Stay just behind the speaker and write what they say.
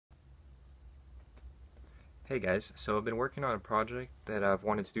Hey guys, so I've been working on a project that I've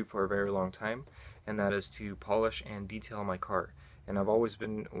wanted to do for a very long time, and that is to polish and detail my car. And I've always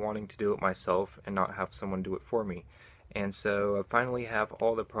been wanting to do it myself and not have someone do it for me. And so I finally have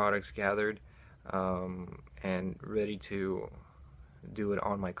all the products gathered and ready to do it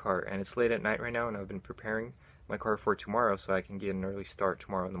on my car. And it's late at night right now, and I've been preparing my car for tomorrow so I can get an early start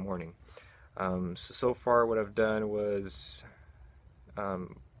tomorrow in the morning. So far what I've done was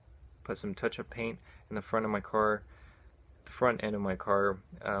put some touch-up paint in the front of my car, the front end of my car,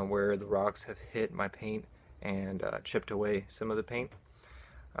 where the rocks have hit my paint and chipped away some of the paint.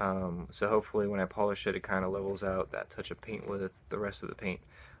 So hopefully when I polish it, it kind of levels out that touch-up paint with the rest of the paint.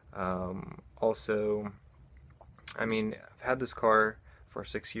 Also, I mean, I've had this car for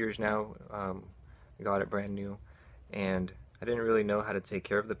 6 years now. I got it brand new, and I didn't really know how to take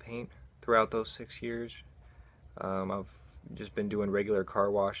care of the paint throughout those 6 years. I've just been doing regular car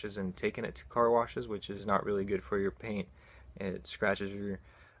washes and taking it to car washes, which is not really good for your paint. It scratches your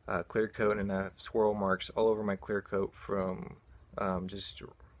clear coat, and I have swirl marks all over my clear coat from just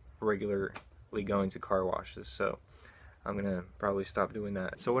regularly going to car washes. So I'm gonna probably stop doing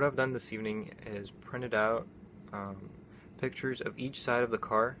that. So what I've done this evening is printed out pictures of each side of the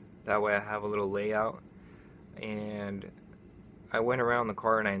car. That way I have a little layout, and I went around the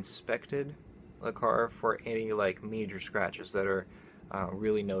car and I inspected the car for any like major scratches that are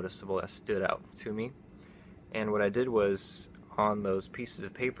really noticeable, that stood out to me. And what I did was, on those pieces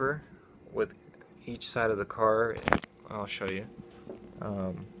of paper with each side of the car, I'll show you,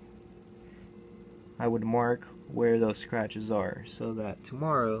 I would mark where those scratches are, so that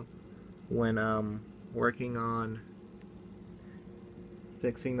tomorrow when I'm working on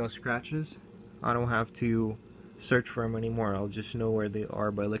fixing those scratches, I don't have to search for them anymore. I'll just know where they are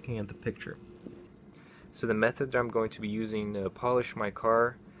by looking at the picture. So the method that I'm going to be using to polish my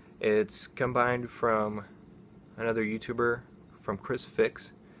car, it's combined from another YouTuber, from Chris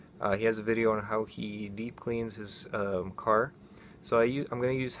Fix. He has a video on how he deep cleans his car. So I'm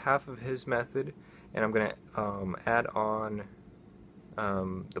going to use half of his method, and I'm going to add on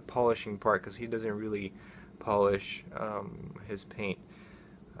the polishing part, because he doesn't really polish his paint.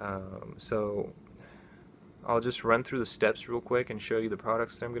 So I'll just run through the steps real quick and show you the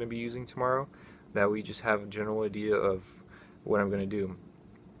products that I'm going to be using tomorrow. That we just have a general idea of what I'm going to do.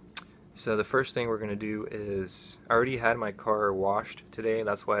 So the first thing we're going to do is, I already had my car washed today.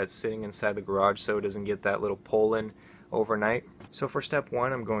 That's why it's sitting inside the garage, so it doesn't get that little pull-in overnight. So for step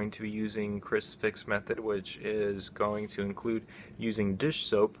one, I'm going to be using Chris Fix method, which is going to include using dish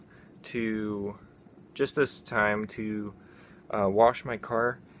soap to, just this time, to wash my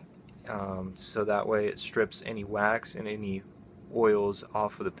car, so that way it strips any wax and any oils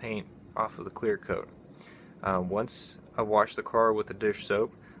off of the paint, off of the clear coat. Once I wash the car with the dish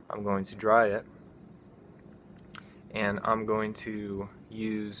soap, I'm going to dry it, and I'm going to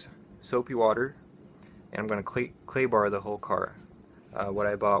use soapy water, and I'm going to clay bar the whole car. What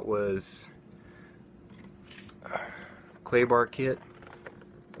I bought was a clay bar kit.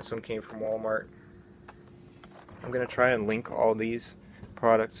 This one came from Walmart. I'm going to try and link all these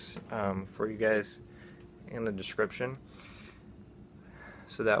products for you guys in the description,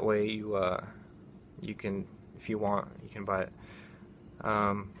 so that way you can, if you want, you can buy it.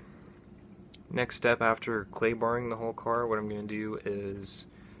 Next step after clay barring the whole car, what I'm going to do is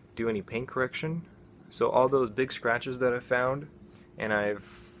do any paint correction. So all those big scratches that I found and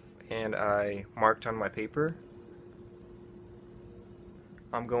I marked on my paper,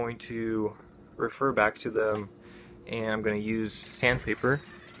 I'm going to refer back to them, and I'm going to use sandpaper.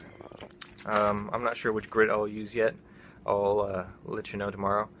 I'm not sure which grit I'll use yet. I'll let you know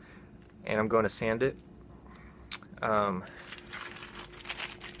tomorrow. And I'm going to sand it.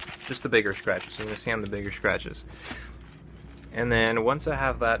 Just the bigger scratches. I'm going to sand the bigger scratches. And then once I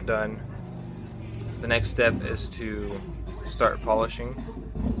have that done, the next step is to start polishing.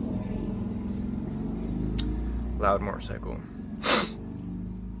 Loud motorcycle.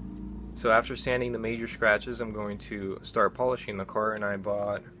 So after sanding the major scratches, I'm going to start polishing the car, and I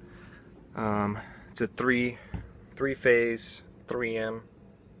bought it's a three-phase 3M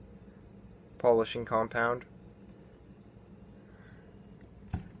polishing compound,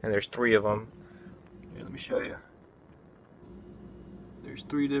 and there's 3 of them. Here, let me show you. There's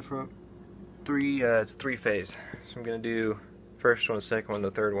 3 different, it's 3-phase. So I'm gonna do first one, the second one, the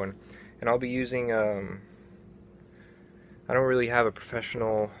third one, and I'll be using I don't really have a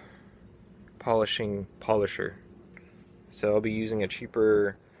professional polisher, so I'll be using a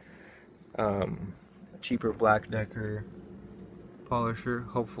cheaper Black Decker polisher.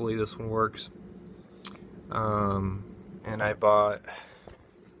 Hopefully this one works. And I bought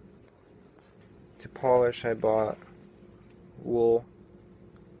To polish, I bought wool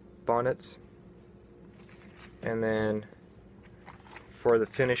bonnets, and then for the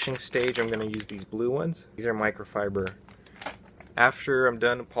finishing stage I'm going to use these blue ones. These are microfiber. After I'm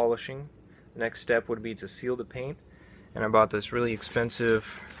done polishing, the next step would be to seal the paint, and I bought this really expensive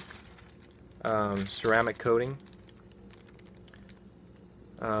ceramic coating.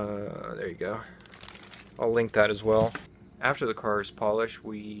 There you go. I'll link that as well. After the car is polished,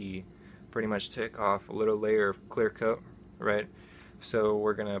 we pretty much take off a little layer of clear coat, right? So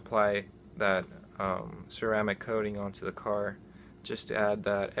we're going to apply that ceramic coating onto the car just to add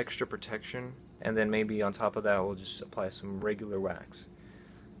that extra protection, and then maybe on top of that we'll just apply some regular wax.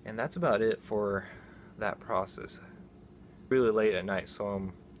 And that's about it for that process. Really late at night,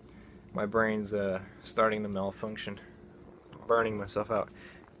 so my brain's starting to malfunction, burning myself out.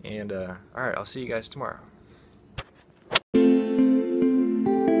 And alright, I'll see you guys tomorrow.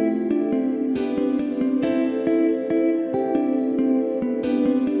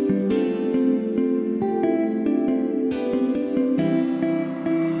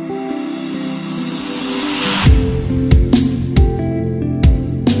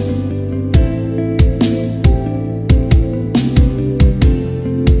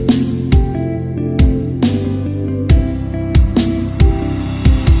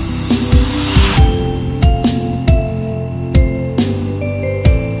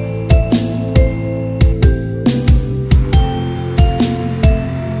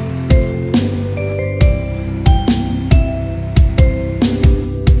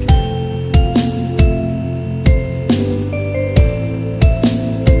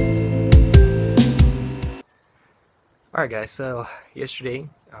 Alright guys, so yesterday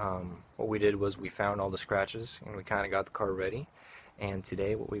what we did was we found all the scratches and we kind of got the car ready, and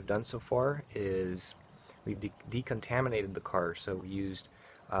today what we've done so far is we've decontaminated the car. So we used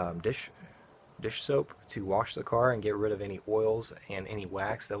dish soap to wash the car and get rid of any oils and any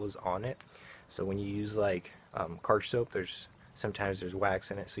wax that was on it. So when you use like car soap, sometimes there's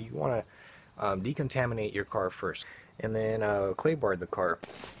wax in it, so you want to decontaminate your car first, and then clay barred the car,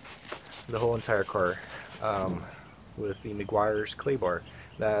 the whole entire car, with the Meguiar's clay bar.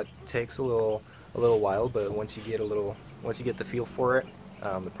 That takes a little while, but once you get the feel for it,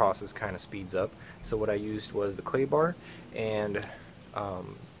 the process kind of speeds up. So what I used was the clay bar and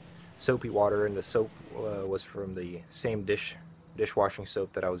soapy water, and the soap was from the same dishwashing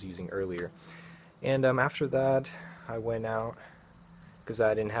soap that I was using earlier. And after that, I went out because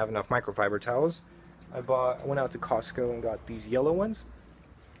I didn't have enough microfiber towels. I went out to Costco and got these yellow ones.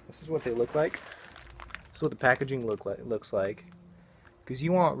 This is what they look like. This is what the packaging looks like. Because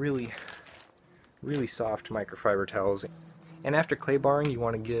you want really soft microfiber towels. And after clay barring, you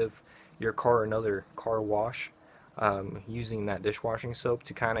want to give your car another car wash using that dishwashing soap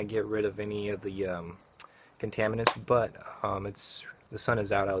to kind of get rid of any of the contaminants. But the sun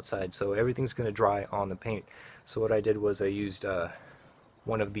is outside, so everything's going to dry on the paint. So what I did was I used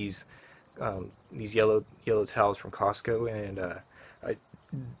one of these yellow towels from Costco, and I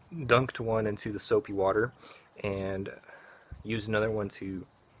dunked one into the soapy water and used another one to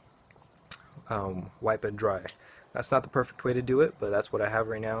wipe it dry. That's not the perfect way to do it, but that's what I have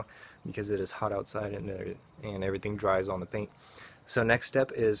right now because it is hot outside and everything dries on the paint. So next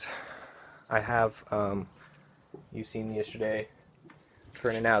step is I have, you've seen me yesterday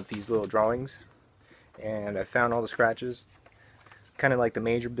printing out these little drawings, and I found all the scratches, kind of like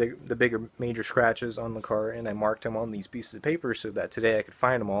the bigger major scratches on the car, and I marked them on these pieces of paper so that today I could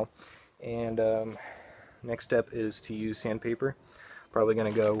find them all. And next step is to use sandpaper. Probably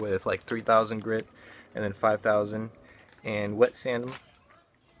going to go with like 3,000 grit and then 5,000 and wet sand them,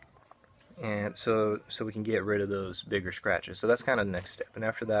 and so we can get rid of those bigger scratches. So that's kind of the next step, and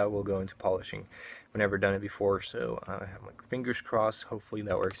after that we'll go into polishing. I've never done it before, so I have my fingers crossed. Hopefully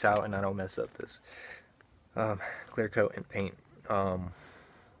that works out and I don't mess up this clear coat and paint.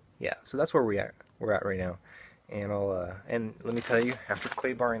 Yeah, so that's where we're at right now. And and let me tell you, after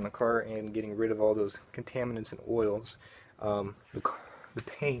clay barring the car and getting rid of all those contaminants and oils, the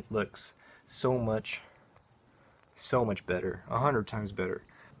paint looks so much better, 100 times better.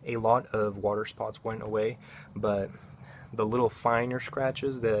 A lot of water spots went away, but the little finer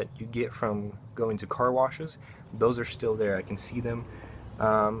scratches that you get from going to car washes, those are still there. I can see them.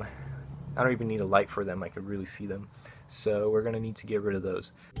 I don't even need a light for them. I could really see them. So we're going to need to get rid of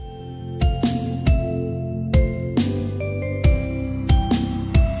those.